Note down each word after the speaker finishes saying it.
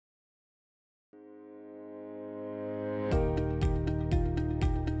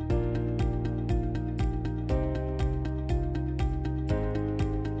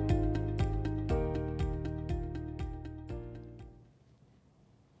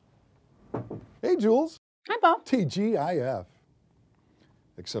Hey, Jules. Hi, Bob. TGIF.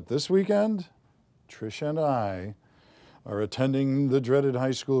 Except this weekend, Trish and I are attending the dreaded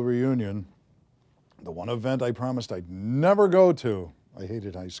high school reunion. The one event I promised I'd never go to. I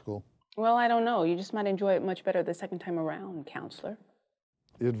hated high school. Well, I don't know. You just might enjoy it much better the second time around, counselor.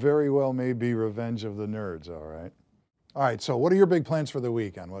 It very well may be Revenge of the Nerds, all right? All right, so what are your big plans for the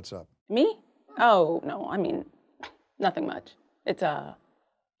weekend? What's up? Me? Oh, no, I mean, nothing much. It's a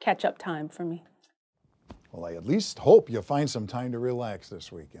catch-up time for me. Well, I at least hope you find some time to relax this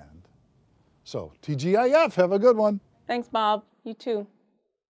weekend. So, TGIF, have a good one. Thanks, Bob. You too.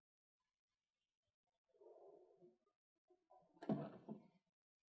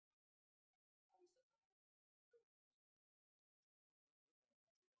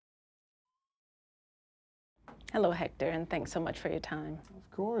 Hello, Hector, and thanks so much for your time.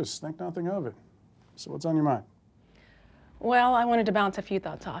 Of course, think nothing of it. So what's on your mind? Well, I wanted to bounce a few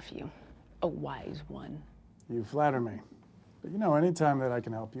thoughts off you. A wise one. You flatter me. But you know, anytime that I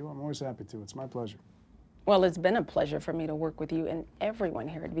can help you, I'm always happy to. It's my pleasure. Well, it's been a pleasure for me to work with you and everyone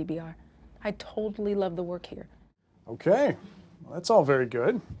here at VBR. I totally love the work here. Okay, well, that's all very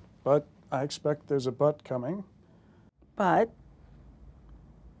good, but I expect there's a but coming. But,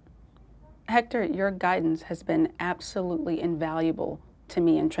 Hector, your guidance has been absolutely invaluable to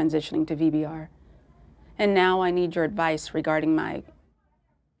me in transitioning to VBR. And now I need your advice regarding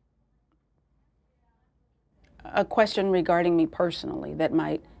a question regarding me personally that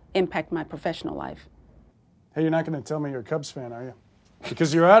might impact my professional life. Hey, you're not going to tell me you're a Cubs fan, are you?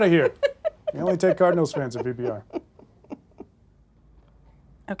 Because you're out of here. You only take Cardinals fans at VBR.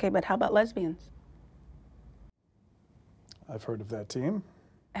 Okay, but how about lesbians? I've heard of that team.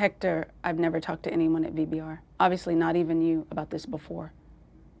 Hector, I've never talked to anyone at VBR. Obviously not even you about this before.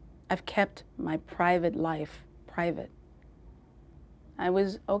 I've kept my private life private. I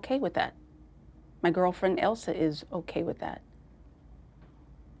was okay with that. My girlfriend Elsa is okay with that.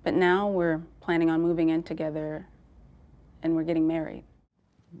 But now we're planning on moving in together and we're getting married.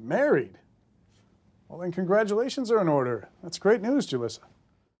 Married? Well, then congratulations are in order. That's great news, Julissa.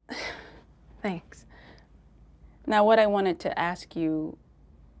 Thanks. Now, what I wanted to ask you,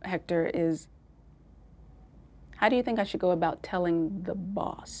 Hector, is how do you think I should go about telling the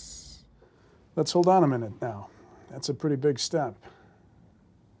boss? Let's hold on a minute now. That's a pretty big step.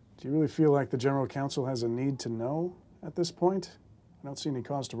 Do you really feel like the General Counsel has a need to know at this point? I don't see any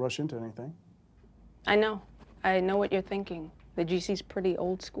cause to rush into anything. I know what you're thinking. The GC's pretty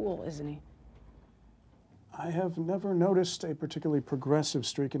old school, isn't he? I have never noticed a particularly progressive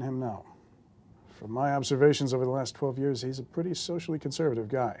streak in him now. From my observations over the last 12 years, he's a pretty socially conservative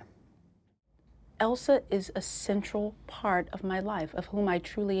guy. Elsa is a central part of my life, of whom I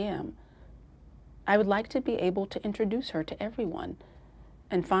truly am. I would like to be able to introduce her to everyone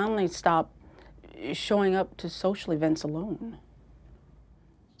and finally stop showing up to social events alone.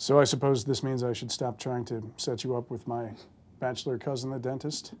 So I suppose this means I should stop trying to set you up with my bachelor cousin, the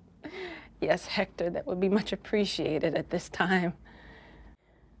dentist? Yes, Hector, that would be much appreciated at this time.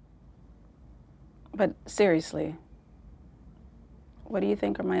 But seriously, what do you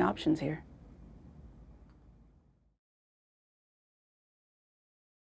think are my options here?